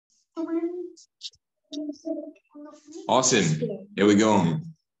Awesome. Here we go.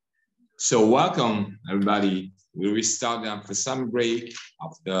 So welcome, everybody. We'll restart after summer break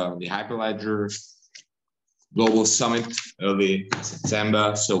after the Hyperledger Global Summit early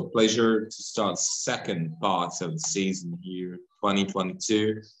September. So pleasure to start second part of the season here,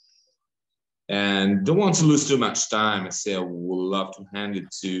 2022. And don't want to lose too much time. I say I would love to hand it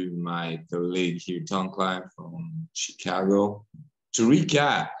to my colleague here, Tom Klein from Chicago, to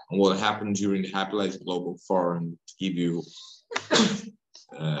recap on what happened during the Hyperledger Global Forum, to give you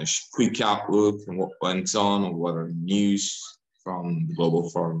a quick outlook on what went on and what are news from the Global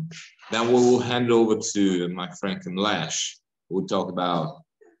Forum. Then we will hand over to my friend Kamlesh, who will talk about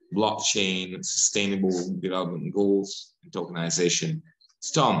blockchain, sustainable development goals, and tokenization.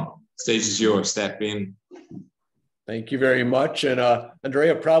 So Tom, stage is yours. Step in. Thank you very much. And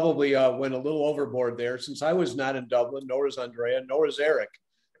Andrea probably went a little overboard there, since I was not in Dublin, nor is Andrea, nor is Eric.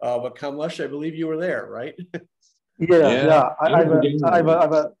 But Kamlesh, I believe you were there, right? I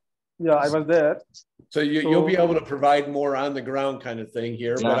was there. So you'll be able to provide more on the ground kind of thing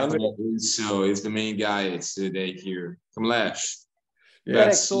here. Yeah, but so he's the main guy. It's today here. Kamlesh.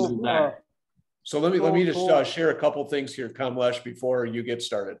 Yeah. So let me just share a couple things here, Kamlesh, before you get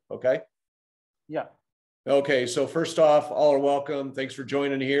started. Okay. Yeah. Okay. So first off, all are welcome. Thanks for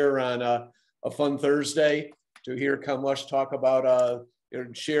joining here on a fun Thursday to hear Kamlesh talk about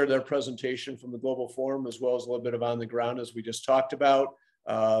share their presentation from the Global Forum, as well as a little bit of on the ground, as we just talked about.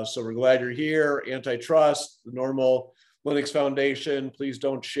 So we're glad you're here. Antitrust, the normal Linux Foundation, please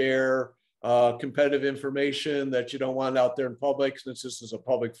don't share competitive information that you don't want out there in public, since this is a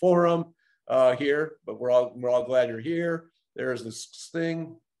public forum here, but we're all glad you're here. There's this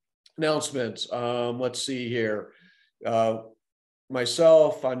thing, announcements. Let's see here.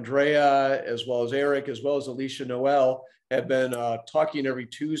 Myself, Andrea, as well as Eric, as well as Alicia Noel, have been talking every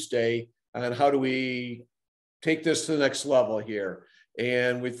Tuesday on how do we take this to the next level here.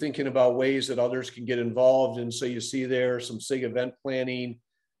 And we're thinking about ways that others can get involved. And so you see there some SIG event planning,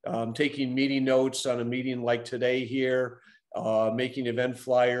 taking meeting notes on a meeting like today here, making event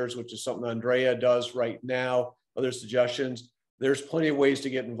flyers, which is something Andrea does right now, other suggestions. There's plenty of ways to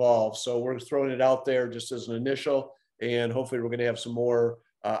get involved. So we're throwing it out there just as an initial, and hopefully we're gonna have some more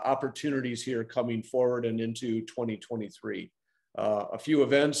opportunities here coming forward and into 2023. A few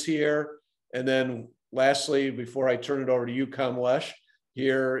events here. And then lastly, before I turn it over to you, Kamlesh,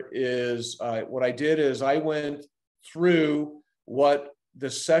 here is what I did is I went through what the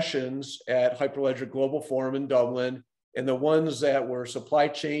sessions at Hyperledger Global Forum in Dublin, and the ones that were supply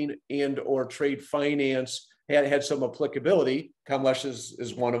chain and or trade finance had some applicability. Kamlesh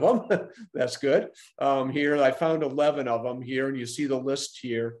is one of them. That's good. Here, I found 11 of them here, and you see the list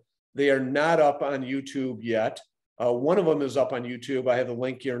here. They are not up on YouTube yet. One of them is up on YouTube. I have the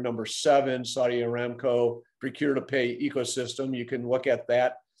link here, number 7, Saudi Aramco Procure to Pay Ecosystem. You can look at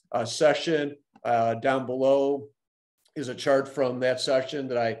that session. Down below is a chart from that session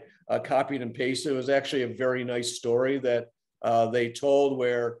that I copied and pasted. It was actually a very nice story that they told,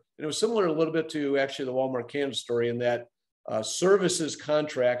 where it was similar a little bit to actually the Walmart Canada story, in that services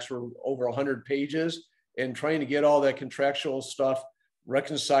contracts were over 100 pages, and trying to get all that contractual stuff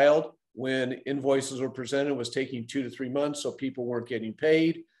reconciled when invoices were presented was taking 2 to 3 months, so people weren't getting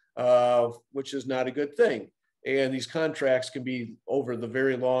paid, which is not a good thing. And these contracts can be over the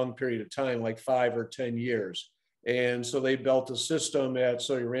very long period of time, like 5 or 10 years. And so they built a system at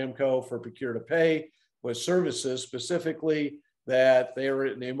Saudi Aramco for procure to pay with services specifically, that they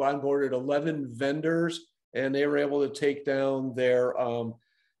onboarded 11 vendors, and they were able to take down their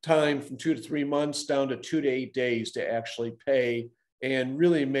time from 2 to 3 months down to 2 to 8 days to actually pay, and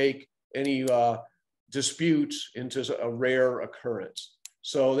really make any disputes into a rare occurrence.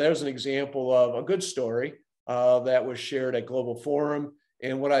 So there's an example of a good story that was shared at Global Forum.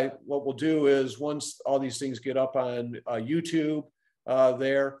 And what we'll do is, once all these things get up on YouTube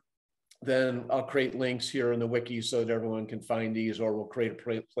there, then I'll create links here in the wiki so that everyone can find these, or we'll create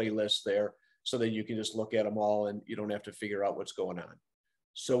a playlist there so that you can just look at them all and you don't have to figure out what's going on.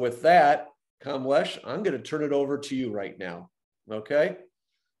 So with that, Kamlesh, I'm going to turn it over to you right now. Okay.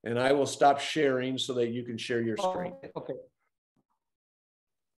 And I will stop sharing so that you can share your screen. Okay.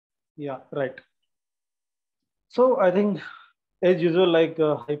 Yeah, right. So I think, as usual, like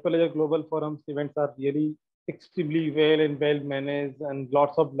Hyperledger Global Forums events are really extremely well managed, and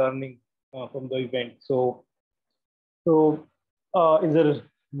lots of learning from the event. So it's a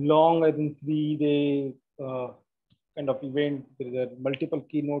long, I think, 3-day kind of event. There are multiple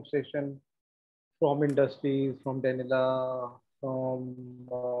keynote sessions from industries, from Daniela, from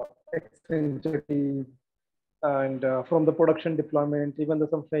Accenture, and from the production deployment, even the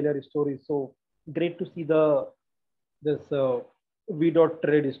some failure stories. So great to see this V dot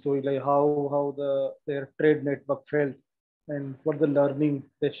trade story, like how their trade network felt and what the learning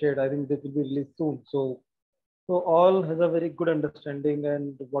they shared. I think this will be released soon. So all has a very good understanding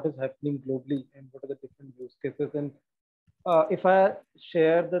and what is happening globally and what are the different use cases. And if I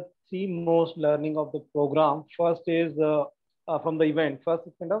share the three most learning of the program, first is from the event. First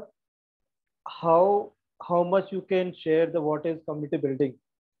is kind of how much you can share the what is community building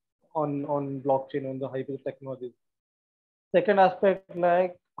on blockchain on the hybrid technologies. Second aspect,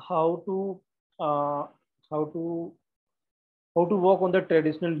 like uh, how to how to work on the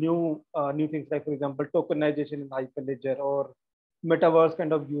traditional new things, like for example tokenization in Hyperledger or metaverse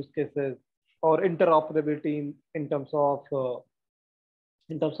kind of use cases or interoperability in terms of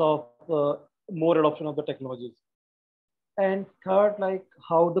more adoption of the technologies. And third, like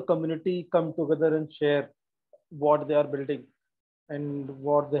how the community come together and share what they are building and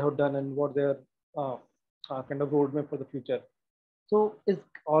what they have done and what their uh, kind of roadmap for the future. So it's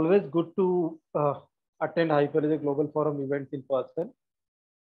always good to attend Hyperledger Global Forum events in person.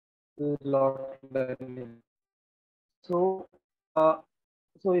 There's a lot of learning. So,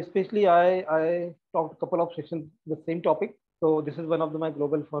 so especially I talked a couple of sessions the same topic. So this is one of my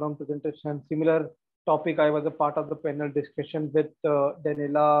Global Forum presentation. Similar topic, I was a part of the panel discussion with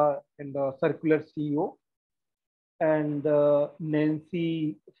Daniela and the Circular CEO and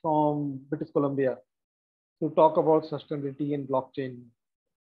Nancy from British Columbia to talk about sustainability and blockchain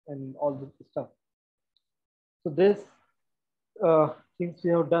and all this stuff. So this things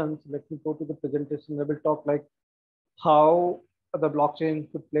we have done. So let me go to the presentation. I will talk like how the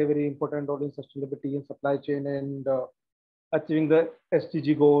blockchain could play a very important role in sustainability and supply chain and achieving the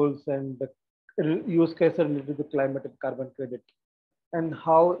SDG goals and the use cases related to climate and carbon credit, and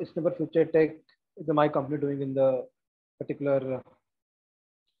how Sustainable Future Tech is my company doing in the particular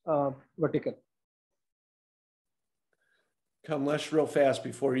vertical. Kamlesh, real fast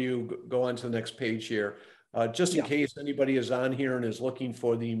before you go on to the next page here, just in case anybody is on here and is looking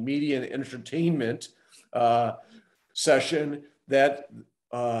for the media and entertainment session, that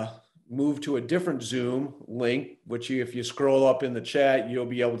move to a different Zoom link, which if you scroll up in the chat, you'll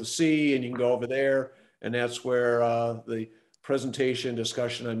be able to see, and you can go over there, and that's where the presentation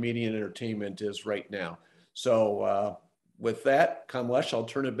discussion on media and entertainment is right now. So with that, Kamlesh, I'll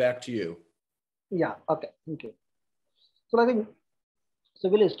turn it back to you. Yeah, okay, thank you. So I think, so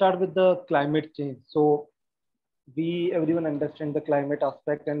we'll start with the climate change. So everyone understand the climate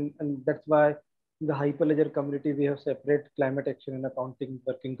aspect, and that's why in the Hyperledger community, we have separate climate action and accounting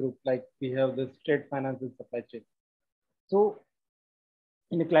working group, like we have the trade finance and supply chain. So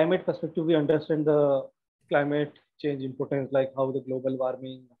in the climate perspective, we understand the climate change importance, like how the global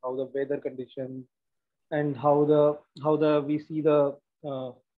warming, how the weather conditions, and how the we see the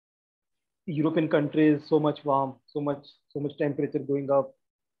European countries so much warm, so much temperature going up,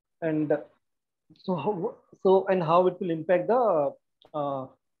 and how it will impact the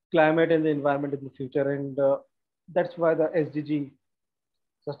climate and the environment in the future. And that's why the SDG,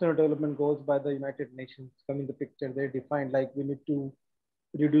 Sustainable Development Goals by the United Nations, come in the picture. They defined like we need to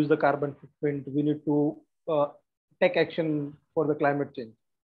reduce the carbon footprint, we need to take action for the climate change.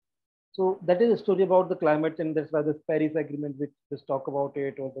 So that is a story about the climate change. That's why this Paris Agreement, which just talk about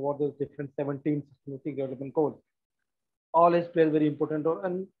it, or what those different 17 sustainable development goals, all is plays very important role.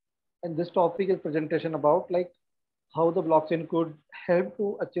 And this topic is presentation about like how the blockchain could help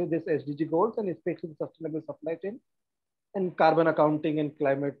to achieve this SDG goals, and especially sustainable supply chain and carbon accounting and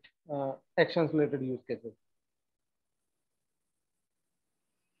climate actions related use cases.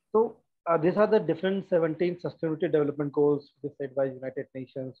 So these are the different 17 sustainability development goals set by United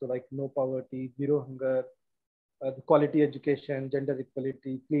Nations. So like no poverty, zero hunger, the quality education, gender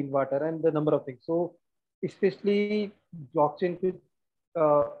equality, clean water, and the number of things. So especially blockchain could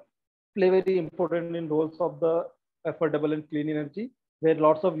play very important in roles of the affordable and clean energy, where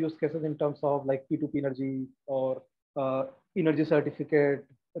lots of use cases in terms of like P2P energy or energy certificate,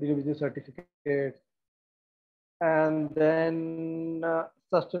 renewable certificate, and then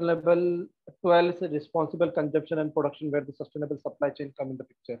sustainable 12 is responsible consumption and production, where the sustainable supply chain come in the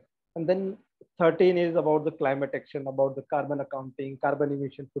picture. And then 13 is about the climate action, about the carbon accounting, carbon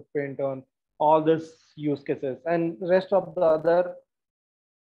emission footprint on all these use cases, and rest of the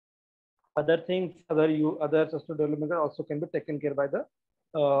other things, other sustainable development also can be taken care by the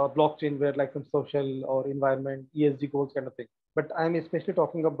blockchain, where like some social or environment, ESG goals kind of thing. But I'm especially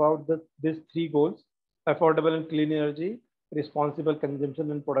talking about these three goals: affordable and clean energy, responsible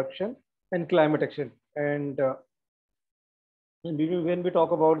consumption and production, and climate action. And when we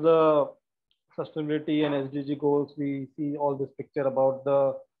talk about the sustainability and SDG goals, we see all this picture about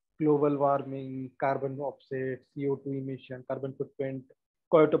the global warming, carbon offset, CO2 emission, carbon footprint,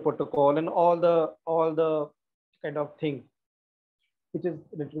 Kyoto Protocol, and all the kind of thing which is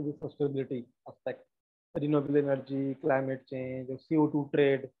related to the sustainability aspect, renewable energy, climate change, CO2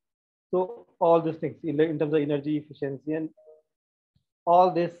 trade. So all these things in terms of energy efficiency, and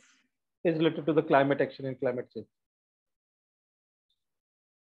all this is related to the climate action and climate change.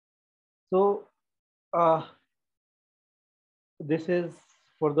 So this is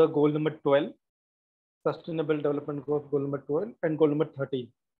for the goal number 12, sustainable development goals, goal number 12 and goal number 13.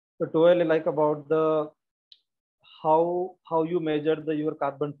 So 12 is like about the how you measure your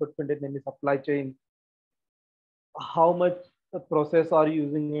carbon footprint in any supply chain, how much process are you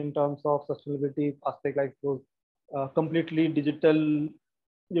using in terms of sustainability aspect, like those completely digital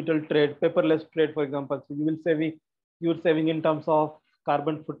trade, paperless trade, for example. So you're saving in terms of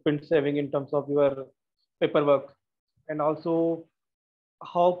carbon footprint, saving in terms of your paperwork, and also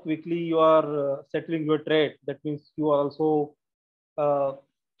how quickly you are settling your trade. That means you are also solving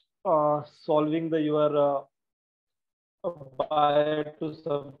your buyer to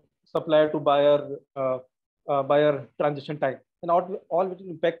supplier to buyer transition time, and all which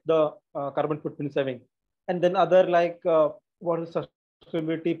impact the carbon footprint saving. And then other like what is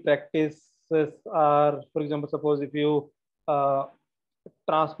sustainability practices are, for example, suppose if you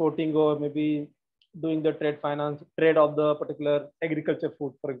transporting or maybe doing the trade of the particular agriculture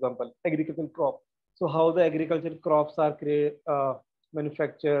food, for example, agricultural crop. So how the agricultural crops are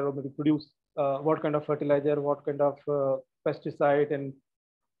manufactured or maybe produced, what kind of fertilizer, what kind of pesticide, and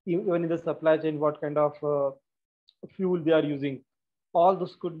even in the supply chain, what kind of fuel they are using. All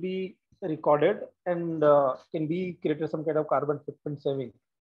this could be recorded and can be created some kind of carbon footprint saving.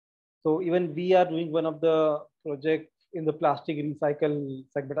 So even we are doing one of the projects in the plastic recycle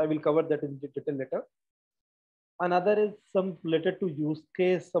segment. I will cover that in detail later. Another is some related to use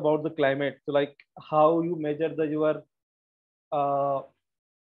case about the climate. So like how you measure your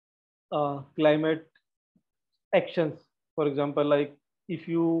climate actions. For example, like if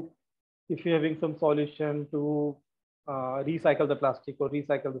you're having some solution to recycle the plastic or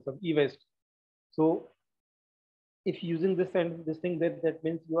recycle some e-waste. So if using this thing, that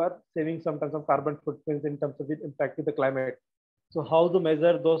means you are saving some kinds of carbon footprints in terms of it impacting the climate. So how to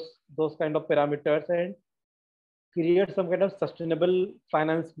measure those kind of parameters and create some kind of sustainable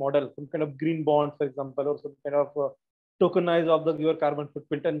finance model, some kind of green bonds, for example, or some kind of tokenize of your carbon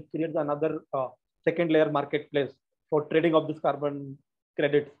footprint, and create another second layer marketplace for trading of this carbon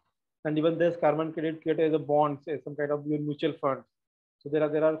credits. And even this carbon credit created as a bonds, as some kind of your mutual funds. So there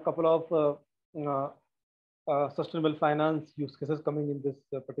are a couple of sustainable finance use cases coming in this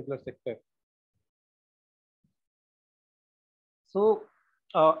particular sector. So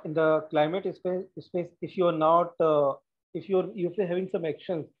in the climate space, if you're not, if you're having some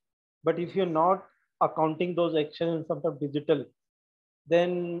actions, but if you're not accounting those actions in some type of digital,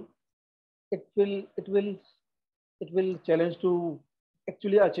 then it will challenge to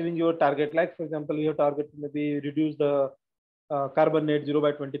actually achieving your target. Like for example, your target maybe reduce the carbon net zero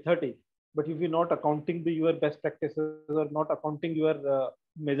by 2030. But if you're not accounting your best practices or not accounting your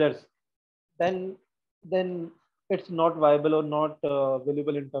measures, then it's not viable or not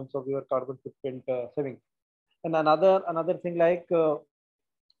valuable in terms of your carbon footprint saving. And another thing like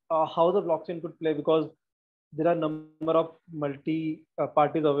how the blockchain could play, because there are a number of multi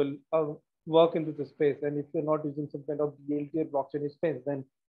parties will work into the space, and if you're not using some kind of DLT or blockchain space, then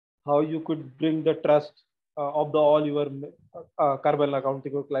how you could bring the trust of all your carbon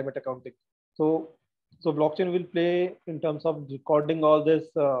accounting or climate accounting. So blockchain will play in terms of recording all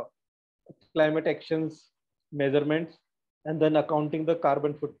this climate actions measurements, and then accounting the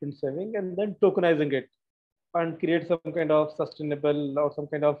carbon footprint saving, and then tokenizing it and create some kind of sustainable or some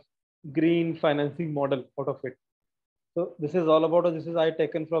kind of green financing model out of it. So this is all about, this is I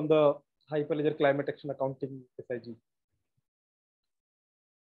taken from the Hyperledger Climate Action Accounting SIG.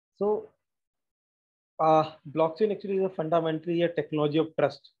 So blockchain actually is fundamentally a technology of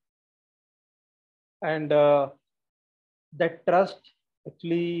trust. And that trust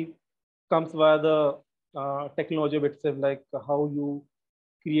actually comes via the technology of itself, like how you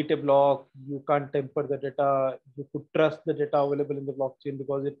create a block, you can't tamper the data, you could trust the data available in the blockchain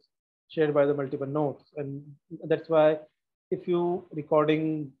because it's shared by the multiple nodes. And that's why if you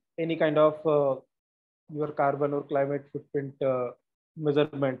recording any kind of your carbon or climate footprint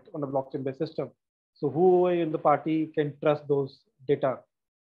measurement on a blockchain-based system, so who in the party can trust those data,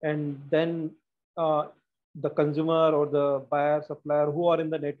 and then the consumer or the buyer, supplier who are in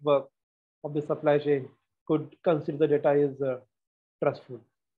the network of the supply chain could consider the data is trustful.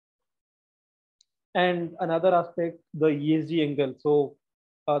 And another aspect, the ESG angle. So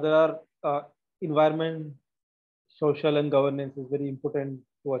there are environment, social and governance is very important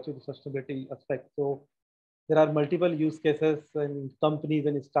to achieve the sustainability aspect. So there are multiple use cases and companies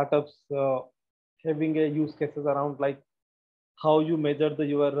and startups having a use cases around like how you measure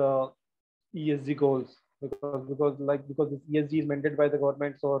your ESG goals, because this ESG is mandated by the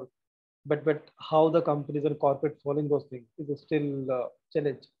governments, or but how the companies and corporates following those things is still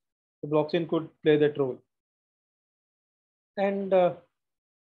challenge. The blockchain could play that role, and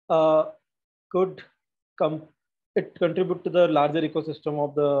uh, could come it contribute to the larger ecosystem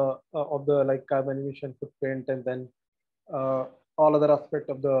of the like carbon emission footprint, and then uh, all other aspect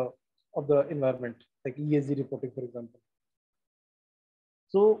of the environment, like ESG reporting, for example.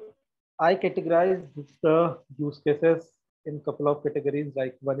 So I categorize the use cases in a couple of categories.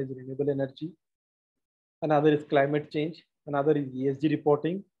 Like one is renewable energy, another is climate change, another is ESG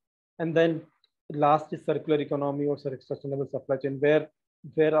reporting, and then last is circular economy or sustainable supply chain, where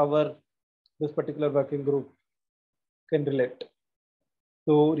our this particular working group can relate.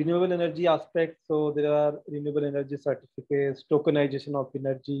 So renewable energy aspects. So there are renewable energy certificates, tokenization of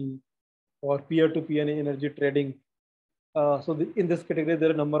energy, or peer-to-peer energy trading. So in this category, there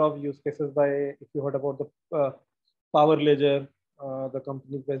are a number of use cases by, if you heard about the Hyperledger, the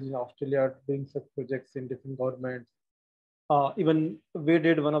company based in Australia doing such projects in different governments. Even we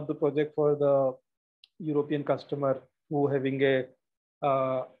did one of the project for the European customer who having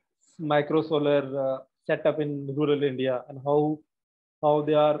a micro solar setup in rural India, and how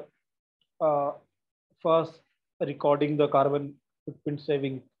they are uh, first recording the carbon footprint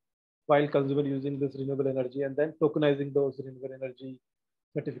saving while consumer using this renewable energy, and then tokenizing those renewable energy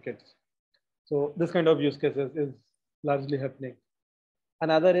certificates. So this kind of use cases is largely happening.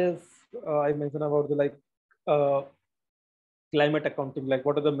 Another is I mentioned about the like uh, climate accounting, like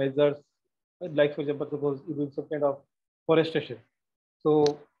what are the measures, like for example, suppose you do some kind of forestation.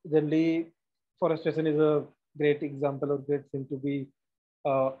 So generally, forestation is a great example or great thing to be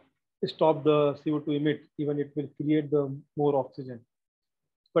uh, stop the CO2 emit, even it will create the more oxygen.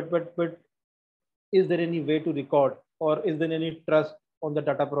 But is there any way to record, or is there any trust on the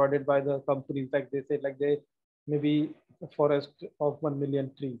data provided by the companies? Like they say, like they maybe a forest of 1 million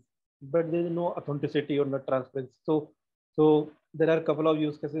trees, but there is no authenticity or no transparency. So there are a couple of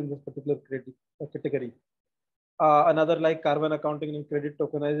use cases in this particular category. Another like carbon accounting and credit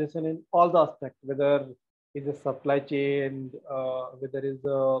tokenization in all the aspects, whether it's a supply chain, whether it's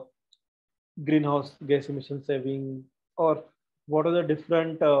a greenhouse gas emission saving, or what are the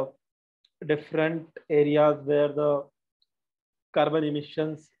different areas where the carbon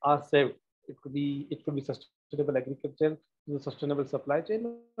emissions are saved. It could be sustainable agriculture, the sustainable supply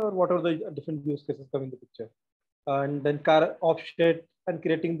chain, or what are the different use cases coming in the picture. And then car offset and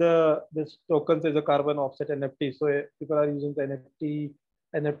creating this tokens as a carbon offset NFT. So people are using the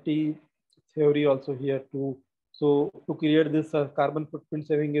NFT theory also here too. So to create this carbon footprint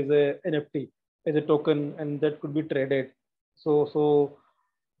saving is a NFT as a token, and that could be traded. So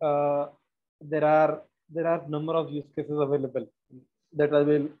uh, there are number of use cases available that I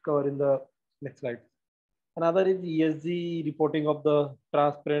will cover in the next slide. Another is ESG reporting of the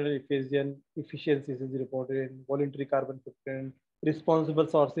transparent and efficiencies is reported in voluntary carbon footprint, responsible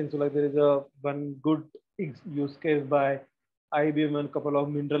sourcing. So like there is a one good use case by IBM and a couple of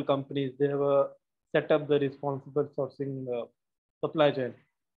mineral companies. They have set up the responsible sourcing supply chain,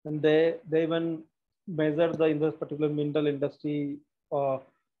 and they even measure the in this particular mineral industry uh,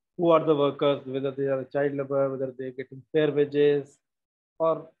 who are the workers, whether they are child labor, whether they're getting fair wages,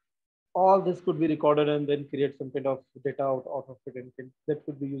 or all this could be recorded and then create some kind of data out of it, and that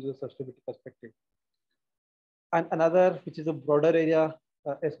could be used as a sustainability perspective. And another, which is a broader area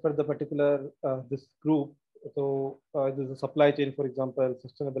as per the particular this group. So there's a supply chain, for example,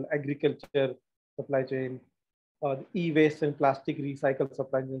 sustainable agriculture supply chain, the e-waste and plastic recycle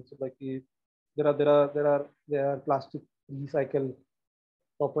supply chain. So like there are plastic recycle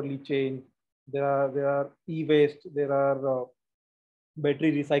properly chain. There are e-waste. There are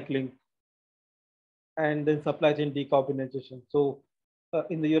battery recycling, and then supply chain decarbonization. So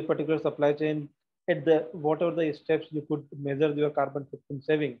in your particular supply chain, at the what are the steps you could measure your carbon footprint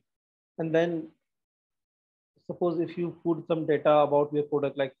saving, and then suppose if you put some data about your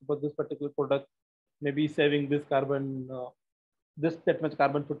product, like suppose this particular product may be saving this carbon, this that much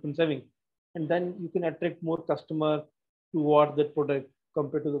carbon footprint saving, and then you can attract more customer towards that product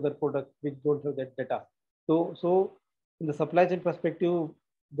compared to the other products which don't have that data. So in the supply chain perspective,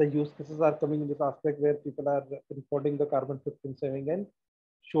 the use cases are coming in this aspect where people are reporting the carbon footprint saving and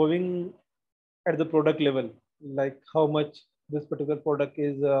showing at the product level, like how much this particular product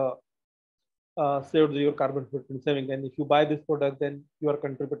is saved your carbon footprint saving. And if you buy this product, then you are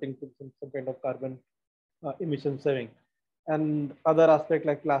contributing to some kind of carbon emission saving. And other aspect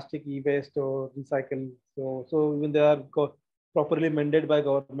like plastic e-waste or recycle. So even they are properly mandated by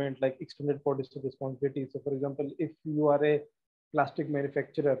government, like extended for district responsibility. So for example, if you are a plastic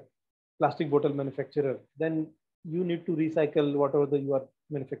manufacturer, plastic bottle manufacturer, then you need to recycle whatever you are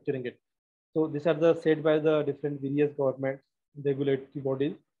manufacturing it. So these are the said by the different various governments, regulatory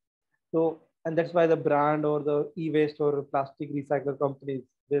bodies. So, and that's why the brand or the e-waste or plastic recycler companies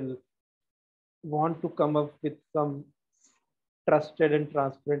will want to come up with some trusted and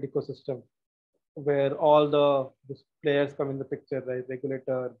transparent ecosystem where all the players come in the picture, right?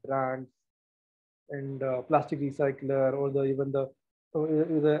 Regulator, brands, and plastic recycler, or even the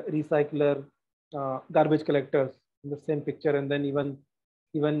recycler, garbage collectors in the same picture, and then even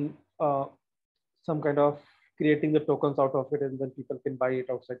some kind of creating the tokens out of it, and then people can buy it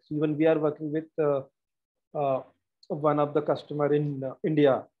outside. So even we are working with one of the customer in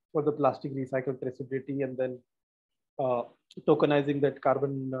India for the plastic recycle traceability, and then tokenizing that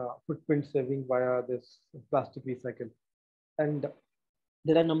carbon footprint saving via this plastic recycle. And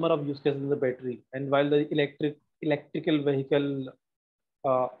there are a number of use cases in the battery. And while the electrical vehicle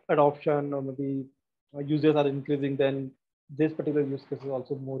adoption or maybe users are increasing, then this particular use case is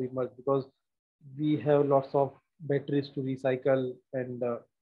also more emerged because we have lots of batteries to recycle and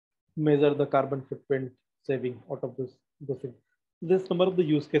measure the carbon footprint saving out of those things. This number of the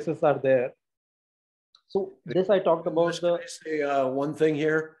use cases are there. So this I talked about. Can I say one thing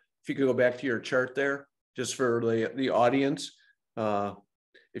here? If you could go back to your chart there, just for the audience.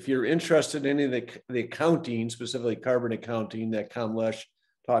 If you're interested in any of the accounting, specifically carbon accounting that Kamlesh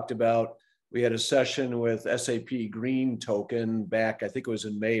talked about, we had a session with SAP Green Token back, I think it was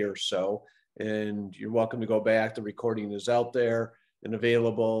in May or so, and you're welcome to go back. The recording is out there and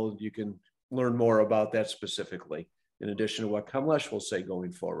available. You can learn more about that specifically, in addition to what Kamlesh will say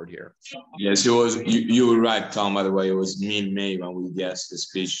going forward here. Yes, it was. You were right, Tom. By the way, it was mid-May when we guessed the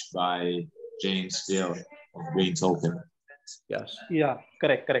speech by James Steele of Green Token. Yes. Yeah,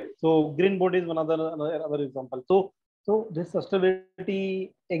 correct. So green board is another example. So this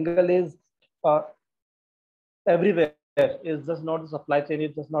sustainability angle is everywhere. It's just not the supply chain.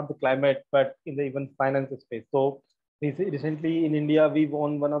 It's just not the climate, but in the even finance space. So recently in India, we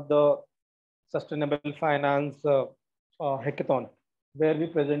won one of the sustainable finance hackathon, where we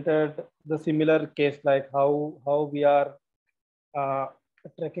presented the similar case, like how we are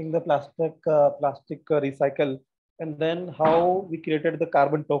tracking the plastic recycle, and then how we created the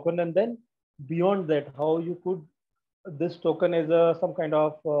carbon token, and then beyond that, how you could this token is some kind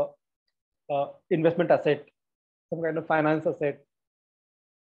of investment asset, some kind of finance asset,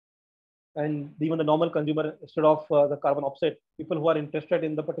 and even the normal consumer, instead of the carbon offset, people who are interested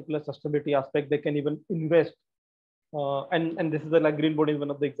in the particular sustainability aspect, they can even invest. And this is the like green board is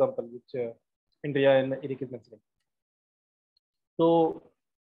one of the example which India and Eric is mentioning. So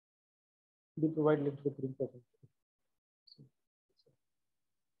we provide link to the green person.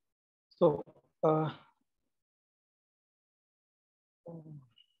 So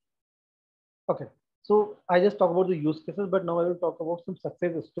okay. So I just talk about the use cases, but now I will talk about some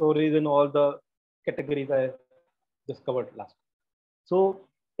success stories in all the categories I discovered last. So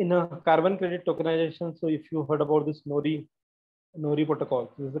in a carbon credit tokenization, so if you heard about this Nori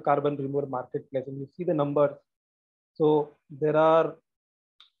protocol, this is the carbon remover marketplace, and you see the numbers. So there are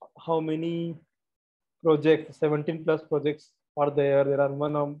how many projects? 17 plus projects are there. There are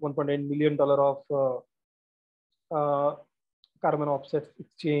 $1.8 million of carbon offsets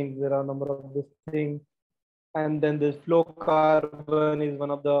exchange. There are a number of this thing, and then this Flow Carbon is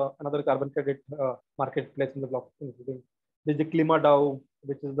one of the another carbon credit marketplace in the blockchain. There's the KlimaDAO,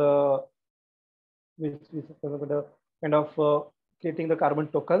 which is kind of creating the carbon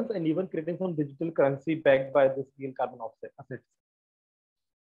tokens and even creating some digital currency backed by this real carbon assets.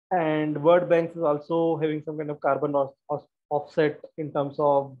 And World Bank is also having some kind of carbon offset in terms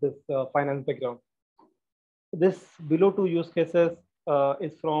of this finance background. This below two use cases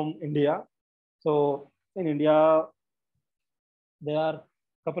is from India. So in India, there are a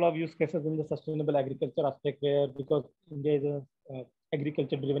couple of use cases in the sustainable agriculture aspect, where because India is a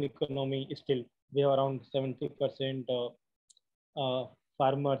agriculture-driven economy, still we have around 70%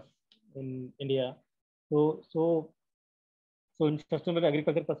 farmers in India. So in sustainable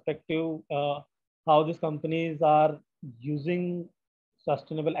agriculture perspective, how these companies are using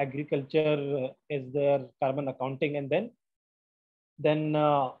sustainable agriculture as their carbon accounting, and then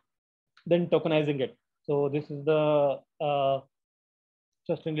tokenizing it. So this is the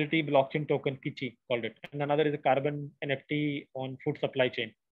sustainability blockchain token, Kichi called it, and another is a carbon NFT on food supply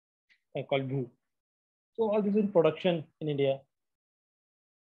chain. called Bhu. So all this is in production in India.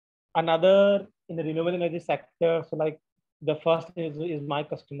 Another in the renewable energy sector, so like the first is my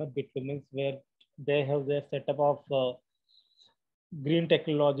customer Bitfinex, where they have their setup of green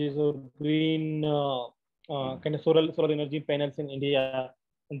technologies or green kind of solar energy panels in India,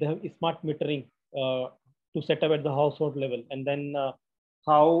 and they have smart metering to set up at the household level, and then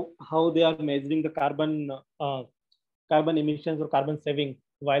how they are measuring the carbon emissions or carbon saving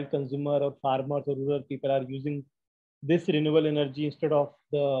while consumer or farmers or rural people are using this renewable energy instead of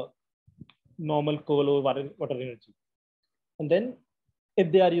the normal coal or water energy. And then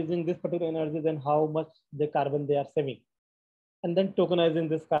if they are using this particular energy, then how much the carbon they are saving, and then tokenizing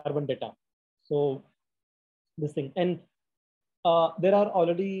this carbon data. So this thing, and there are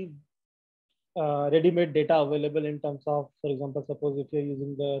already ready-made data available in terms of, for example, suppose if you're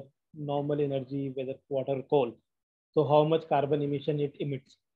using the normal energy, whether water or coal, so how much carbon emission it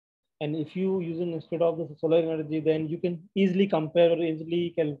emits. And if you using instead of the solar energy, then you can easily compare or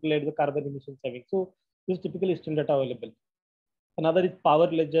easily calculate the carbon emission saving. So this is typically instant data available. Another is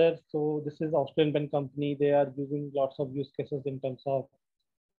Hyperledger. So this is Australian company. They are using lots of use cases in terms of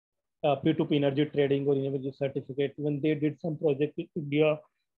P2P energy trading or energy certificate. When they did some project in India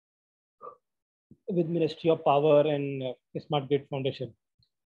with Ministry of Power and Smart Grid Foundation.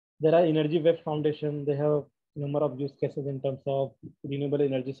 There are Energy Web Foundation. They have a number of use cases in terms of renewable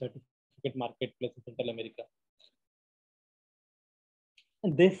energy certificate marketplace in Central America.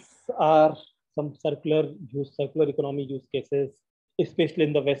 And these are some circular economy use cases, especially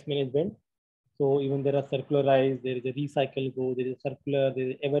in the waste management. So even there are circularize, there is a recycle go, there is a circular,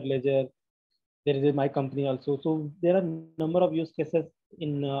 there is Everledger, there is a my company also. So there are a number of use cases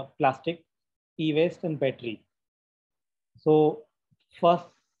in plastic, e-waste, and battery. So first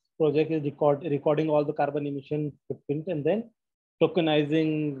project is recording all the carbon emission footprint and then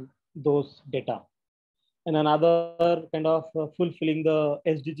tokenizing those data. And another kind of fulfilling the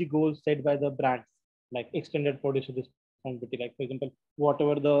SDG goals set by the brands, like extended producer responsibility. Like for example,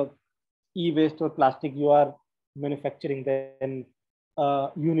 whatever the e-waste or plastic you are manufacturing, then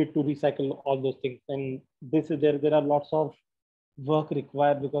you need to recycle all those things. And this is there are lots of work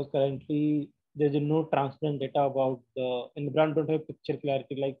required because currently there's no transparent data about and the brand don't have picture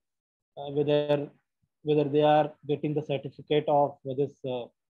clarity, like whether they are getting the certificate of this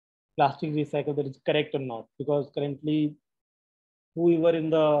plastic recycle that is correct or not. Because currently whoever in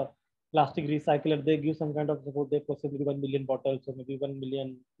the plastic recycler, they give some kind of support, they process maybe 1 million bottles or maybe 1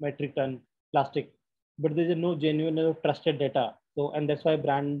 million metric ton plastic, but there is no genuine or trusted data. So, and that's why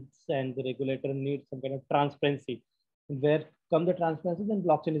brands and the regulator need some kind of transparency. Where come the transparency, then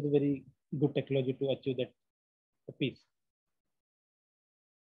blockchain is a very good technology to achieve that piece.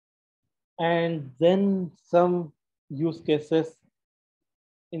 And then some use cases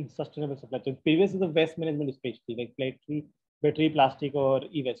in sustainable supply chain. Previous is the waste management, especially like battery, plastic, or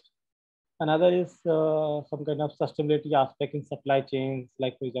e-waste. Another is some kind of sustainability aspect in supply chains,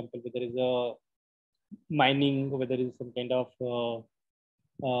 like for example, whether there is a mining, whether there is some kind of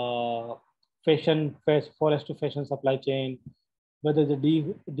forest to fashion supply chain, whether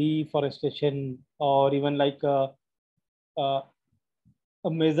the deforestation, or even like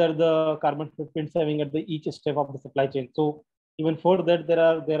measure the carbon footprint saving at the each step of the supply chain. So even for that, there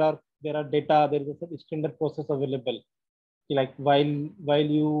are data, there is a standard process available. Like while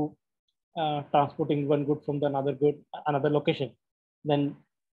you transporting one good from the another location, then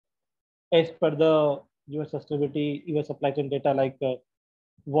as per the your sustainability, your supply chain data, like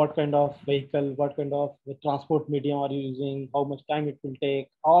what kind of vehicle, what kind of transport medium are you using, how much time it will take,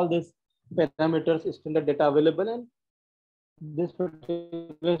 all these parameters is standard data available, and these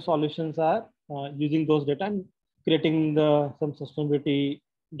particular solutions are using those data and creating some sustainability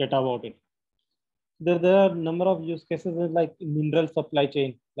data about it. There are a number of use cases like mineral supply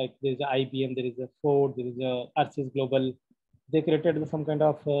chain, like there is a IBM, there is a Ford, there is a Arcis Global. They created some kind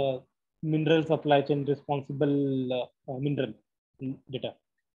of mineral supply chain responsible mineral data.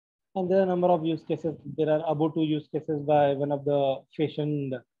 And there are a number of use cases. There are about 2 use cases by one of the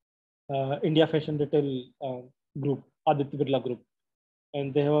fashion, India fashion retail group, Aditya Birla Group.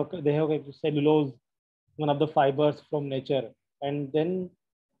 And they have cellulose, one of the fibers from nature. And then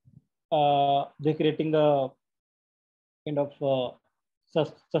they're creating a kind of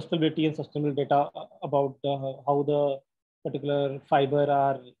sustainability and sustainable data about how the particular fiber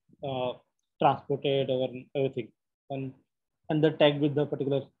are transported or everything, and they're tagged with the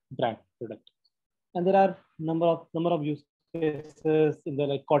particular brand product. And there are number of use cases in the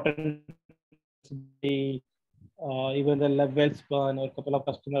like cotton, even the well spun, or a couple of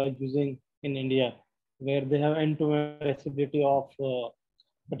customers using in India, where they have end-to-end traceability of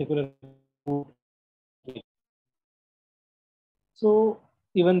particular food. So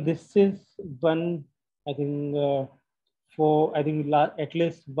even this is one, I think, at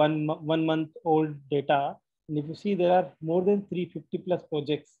least 1 month old data. And if you see, there are more than 350 plus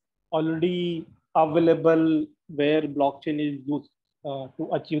projects already available where blockchain is used to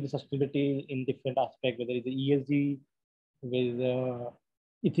achieve the sustainability in different aspects, whether it's the ESG, with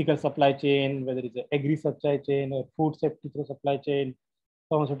ethical supply chain, whether it's agri supply chain or food safety through supply chain,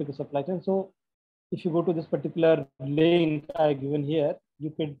 pharmaceutical supply chain. So if you go to this particular link I given here,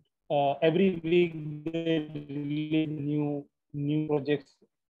 you could every week they release new projects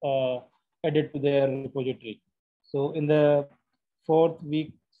added to their repository. So in the 4th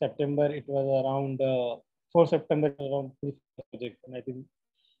week September, it was around 4 September around 3 projects, and I think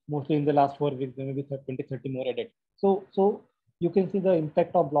mostly in the last 4 weeks there may be 20-30 more added. So you can see the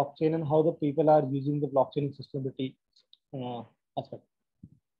impact of blockchain and how the people are using the blockchain in sustainability aspect.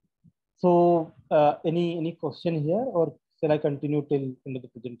 So any question here, or shall I continue till end of the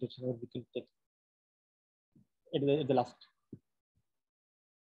presentation, or we can take at the last?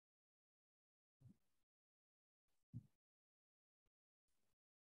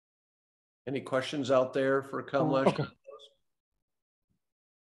 Any questions out there for Kamlesh? Okay.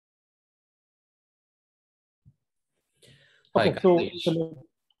 Okay, so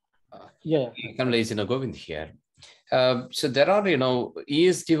yeah. Kamlesh Nagware here. So there are,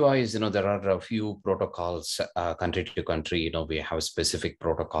 ESG wise, there are a few protocols, country to country, we have specific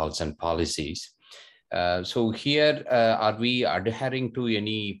protocols and policies. So here, are we adhering to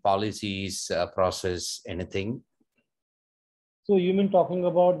any policies, process, anything? So you mean talking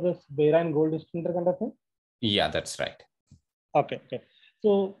about this Vera and gold standard kind of thing? Yeah, that's right. Okay.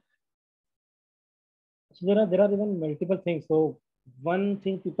 So there are even multiple things. So one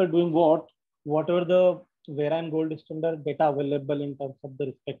thing people doing whatever the Vera and gold standard data available in terms of the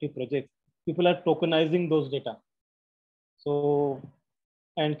respective projects, people are tokenizing those data. So,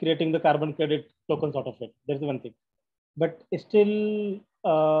 and creating the carbon credit tokens out of it. There's one thing. But still,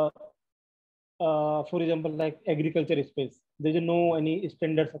 for example, like agriculture space, there's no any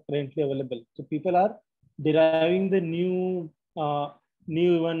standards currently available. So people are deriving the new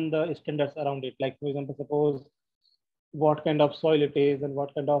even the standards around it. Like for example, suppose what kind of soil it is and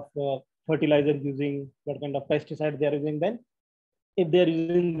what kind of fertilizer using, what kind of pesticide they are using. Then if they are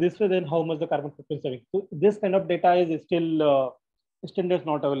using this way, then how much the carbon footprint saving. So this kind of data is still standards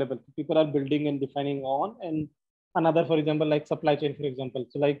not available. People are building and defining on. And another, for example, like supply chain, for example.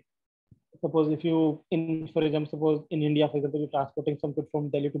 So like suppose if you suppose in India, for example, you're transporting some goods from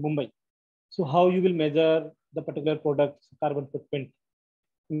Delhi to Mumbai. So how you will measure the particular product's carbon footprint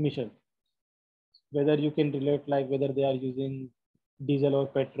emission? Whether you can relate like whether they are using diesel or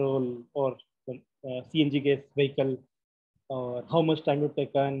petrol or CNG gas vehicle, or how much time it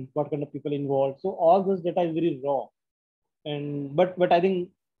taken, what kind of people involved. So all this data is very raw. And but I think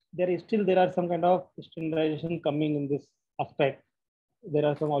there are some kind of standardization coming in this aspect. There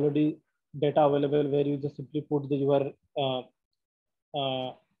are some already data available where you just simply put your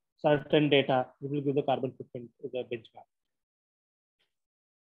certain data, it will give the carbon footprint as a benchmark.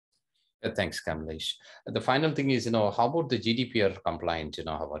 Thanks, Kamlesh. The final thing is, how about the GDPR compliant,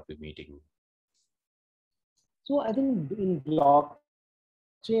 how are we meeting? So I think in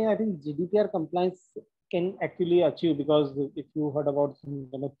blockchain, I think GDPR compliance can actually achieve, because if you heard about some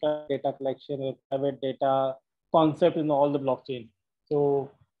data collection or private data concept in all the blockchain, so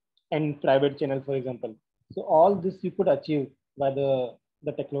and private channel, for example. So all this you could achieve by the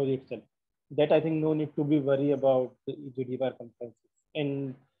technology itself. That I think no need to be worried about the GDPR compliance.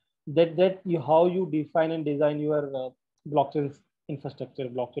 And how you define and design your blockchain infrastructure,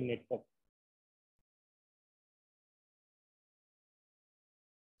 blockchain network.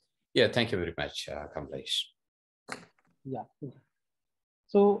 Yeah, thank you very much, Kamlesh. Yeah.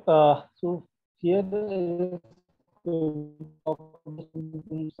 So here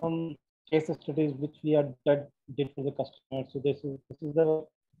some case studies which we did for the customer. So this is the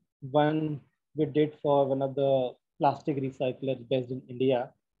one we did for one of the plastic recyclers based in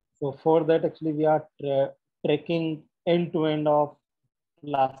India. So for that, actually, we are tracking end-to-end of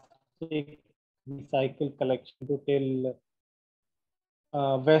plastic recycle collection to till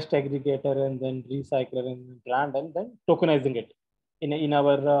waste aggregator and then recycler and brand, and then tokenizing it in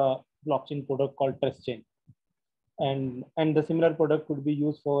our blockchain product called Trust Chain. And the similar product could be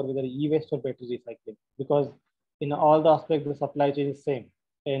used for whether e-waste or battery recycling, because in all the aspects the supply chain is same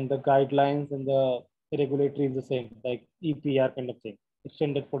and the guidelines and the regulatory is the same, like EPR kind of thing,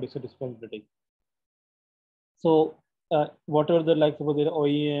 extended producer responsibility. So whatever the, like suppose there is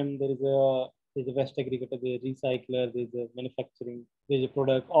OEM, there is a there's a waste aggregator, there's a recycler, there's a manufacturing, there's a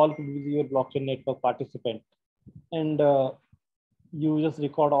product, all could be your blockchain network participant. And you just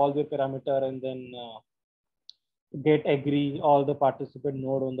record all the parameter and then get agree all the participant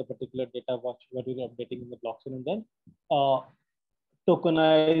node on the particular data what you're updating in the blockchain, and then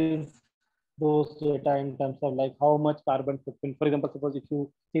tokenize those data in terms of like how much carbon footprint. For example, suppose if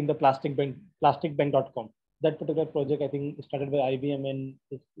you see in the plasticbank.com, that particular project I think started by IBM, and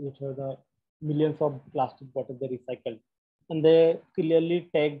which are the millions of plastic bottles they recycled, and they clearly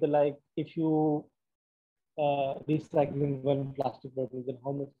tag the like if you recycling one plastic bottle, then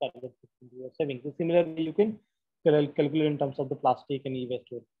how much carbon footprint you are saving. So similarly, you can calculate in terms of the plastic and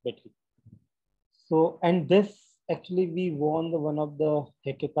e-waste or battery. So, and this actually we won the one of the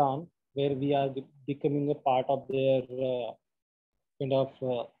hackathon where we are becoming a part of their kind of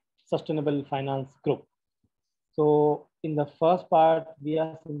sustainable finance group. So in the first part, we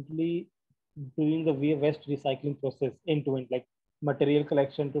are simply doing the waste recycling process end to end, like material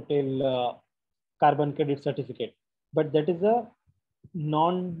collection to till carbon credit certificate. But that is a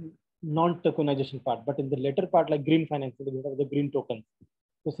non-tokenization part. But in the later part, like green financing, we have the green tokens.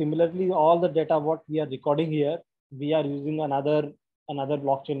 So similarly, all the data what we are recording here, we are using another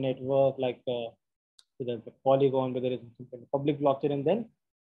blockchain network like the Polygon, whether it's some kind of public blockchain, and then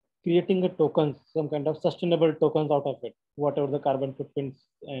creating a tokens, some kind of sustainable tokens out of it, whatever the carbon footprints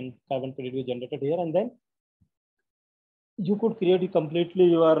and carbon credit we generated here, and then you could create completely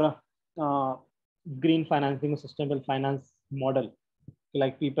your green financing, sustainable finance model.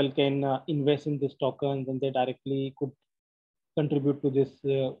 Like people can invest in these tokens and they directly could contribute to this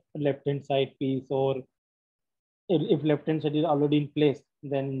left-hand side piece, or if left-hand side is already in place,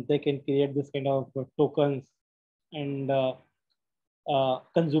 then they can create this kind of tokens, and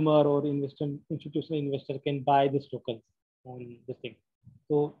consumer or institutional investor can buy this tokens on this thing.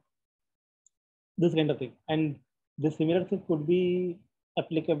 So this kind of thing, and the similar thing could be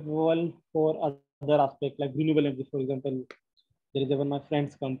applicable for other aspects like renewable energy. For example, there is one of my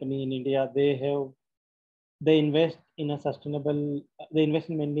friend's company in India. They invest in a sustainable. They invest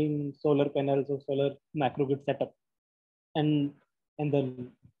in mainly in solar panels or solar microgrid setup, and the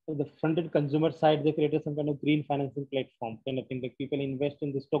front-end consumer side, they created some kind of green financing platform kind of thing. Like people invest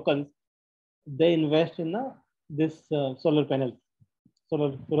in these tokens, they invest in this solar panels,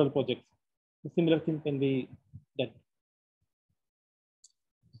 solar projects. A similar thing can be done.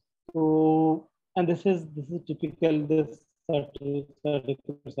 So, and this is typical this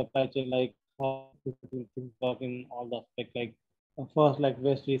supply chain, like how things work in all the aspects, like first like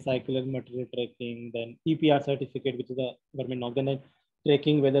waste recycling, material tracking, then EPR certificate, which is the government norm, then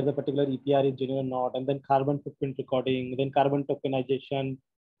tracking whether the particular EPR is genuine or not, and then carbon footprint recording, then carbon tokenization,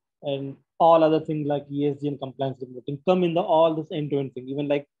 and all other things like ESG and compliance reporting come in the all this end-to-end thing. Even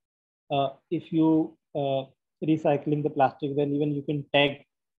like if you recycling the plastic, then even you can tag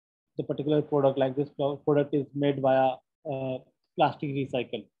the particular product, like this product is made via plastic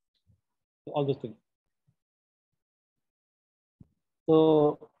recycle, all those things.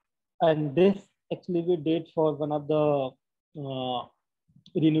 So, and this actually we did for one of the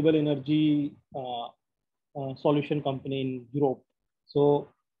renewable energy solution company in Europe. So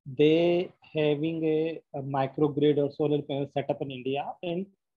they having a microgrid or solar panel setup in India, and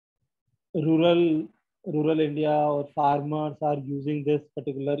rural India or farmers are using this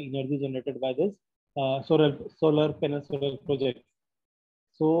particular energy generated by this solar panel solar project.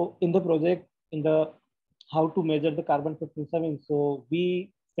 So in the project, in the how to measure the carbon footprint, so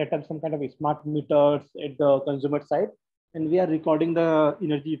we set up some kind of smart meters at the consumer side, and we are recording the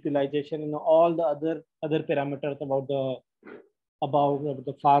energy utilization and all the other parameters about the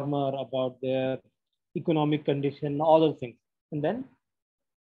farmer, about their economic condition, all those things, and then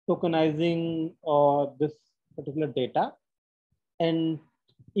tokenizing this particular data, and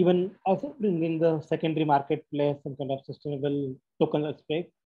even also bringing the secondary marketplace some kind of sustainable token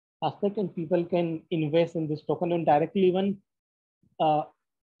aspect, and people can invest in this token and directly even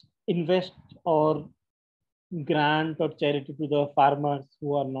invest or grant or charity to the farmers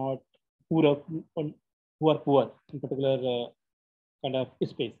who are not poor, in particular kind of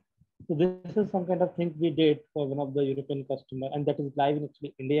space. So this is some kind of thing we did for one of the European customer, and that is live in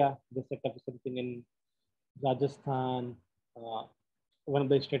actually India. They set up something in Rajasthan, one of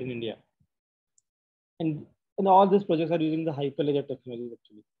the state in India, and all these projects are using the Hyperledger technology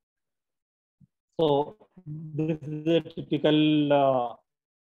actually. So this is a typical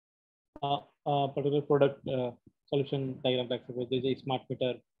particular product solution diagram. Like suppose there's a smart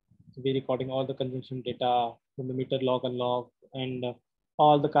meter, so we're recording all the consumption data from the meter log and log, and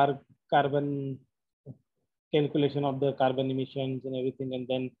all the carbon calculation of the carbon emissions and everything, and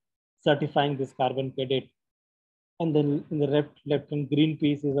then certifying this carbon credit. And then in the left and green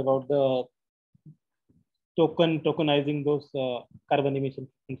piece is about the tokenizing those carbon emission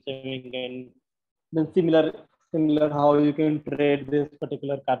saving, and then similar how you can trade this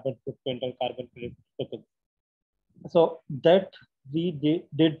particular carbon footprint or carbon credit token. So that we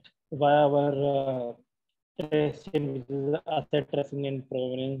did via our tracing, which is asset tracing and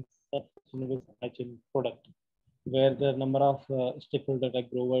provenance of sustainable supply chain product, where the number of stakeholders like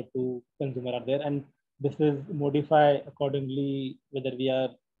grower to consumer are there, and this is modify accordingly whether we are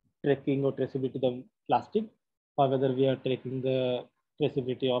tracking or traceability the plastic, or whether we are tracking the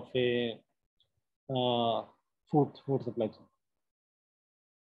traceability of a food supply chain.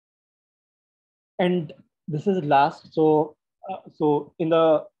 And this is last. So in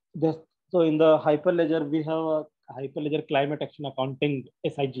the Hyperledger, we have a Hyperledger climate action accounting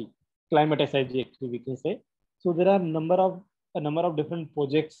SIG, climate SIG actually we can say. So there are a number of different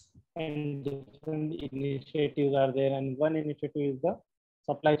projects and different initiatives are there, and one initiative is the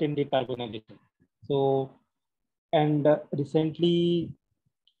supply chain decarbonization. So, and recently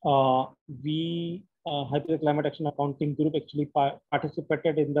we Hyperledger Climate Action Accounting Group actually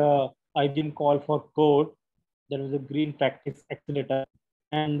participated in the IGN call for code. There was a green practice accelerator,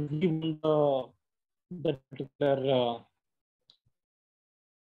 and we won the particular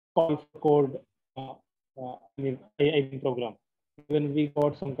call for code IGN program. When we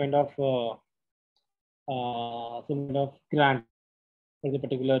got some kind of grant for the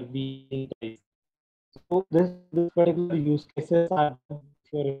particular price. So this particular use cases are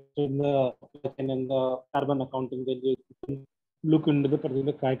in the carbon accounting, then you can look into the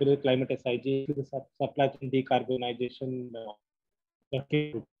particular climate SIG, the supply chain decarbonization. Thank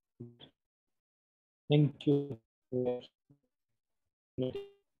you.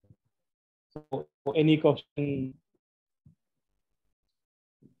 So any question?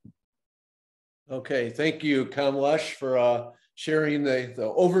 Okay, thank you, Kamlesh, for sharing the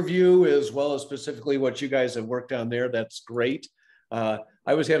overview as well as specifically what you guys have worked on there. That's great.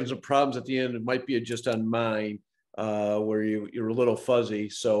 I was having some problems at the end. It might be just on mine where you're a little fuzzy.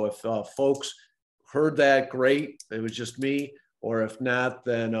 So if folks heard that, great. It was just me. Or if not,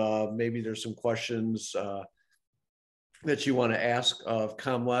 then maybe there's some questions that you want to ask of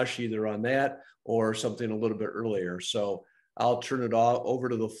Kamlesh either on that or something a little bit earlier. So I'll turn it over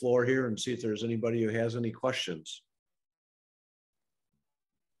to the floor here and see if there's anybody who has any questions.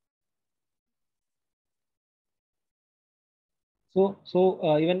 So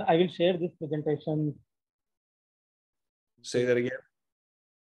even I will share this presentation. Say that again.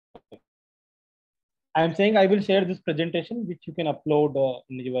 I am saying I will share this presentation, which you can upload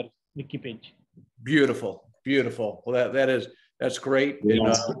in your wiki page. Beautiful, beautiful. Well, that's great.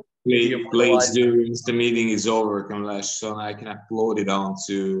 Yes. And, please do once the meeting is over, Kamlesh, so I can upload it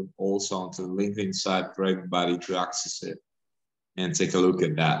onto the LinkedIn site for everybody to access it and take a look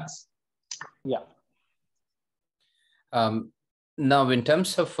at that. Yeah. Now, in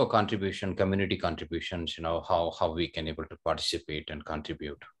terms of contribution, community contributions, how we can able to participate and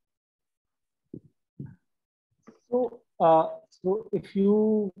contribute. So, if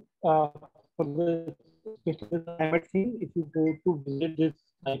you for the climate thing, if you go to visit this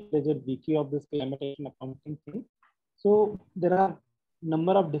Hyperledger wiki of this climate action accounting thing, so there are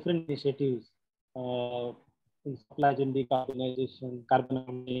number of different initiatives in supply chain decarbonization, carbon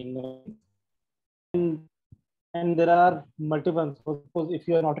accounting, and there are multiple. So suppose if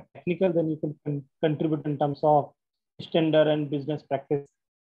you are not technical, then you can contribute in terms of standard and business practice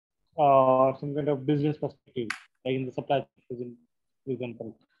or some kind of business perspective, like in the supply chain, for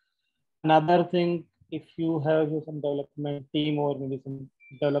example. Another thing, if you have some development team or maybe some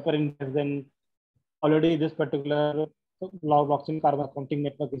developer in there, then already this particular blockchain carbon accounting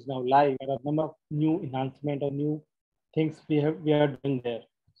network is now live. There are a number of new enhancement or new things we are doing there.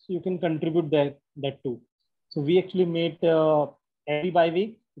 So you can contribute that too. So we actually meet every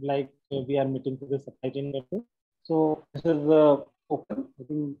bi-week, like we are meeting to the supply chain network. So this is open. I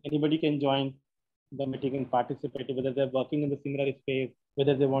think anybody can join the meeting and participate, whether they're working in the similar space,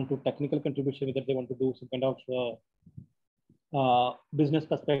 whether they want to technical contribution, whether they want to do some kind of business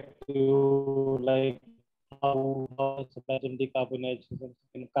perspective, like how supply chain decarbonization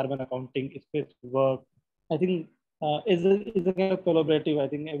and carbon accounting space work. I think is a kind of collaborative. I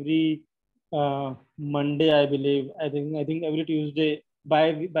think every Monday, I believe. I think every Tuesday,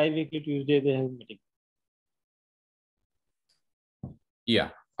 bi-weekly Tuesday, they have a meeting.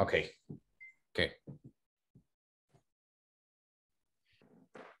 Yeah. Okay.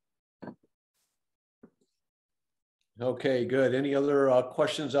 Okay, good. Any other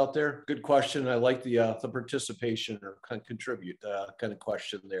questions out there? Good question. I like the participation or contribute kind of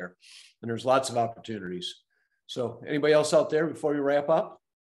question there. And there's lots of opportunities. So anybody else out there before we wrap up?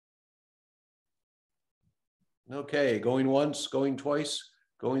 Okay, going once, going twice,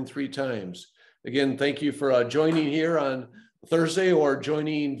 going 3 times. Again, thank you for joining here on Thursday or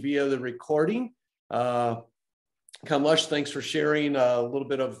joining via the recording. Kamlesh, thanks for sharing a little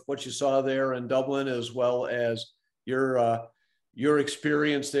bit of what you saw there in Dublin, as well as your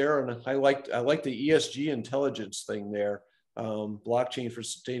experience there. And I like the ESG intelligence thing there, Blockchain for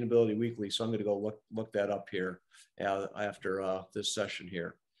Sustainability Weekly. So I'm going to go look that up here after this session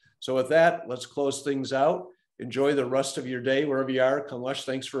here. So with that, let's close things out. Enjoy the rest of your day wherever you are. Kamlesh,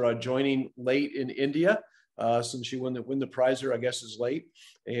 thanks for joining late in India. Since you win the prize here, I guess is late.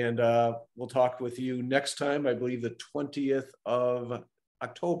 And we'll talk with you next time. I believe the 20th of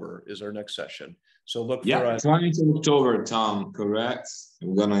October is our next session. So look for 20th of October, Tom, correct.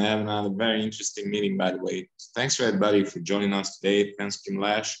 We're gonna have another very interesting meeting, by the way. Thanks for everybody for joining us today. Thanks,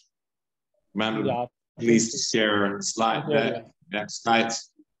 Kamlesh. Remember, please share that slide.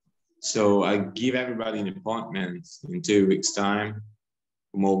 So I give everybody an appointment in 2 weeks' time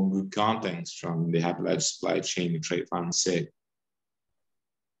for more good contents from the Hyperledger supply chain and trade finance.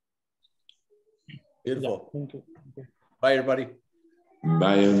 Beautiful. Yeah, thank you. Bye, everybody.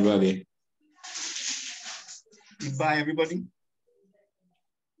 Bye, everybody. Goodbye, everybody.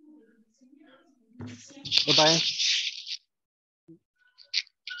 Bye-bye.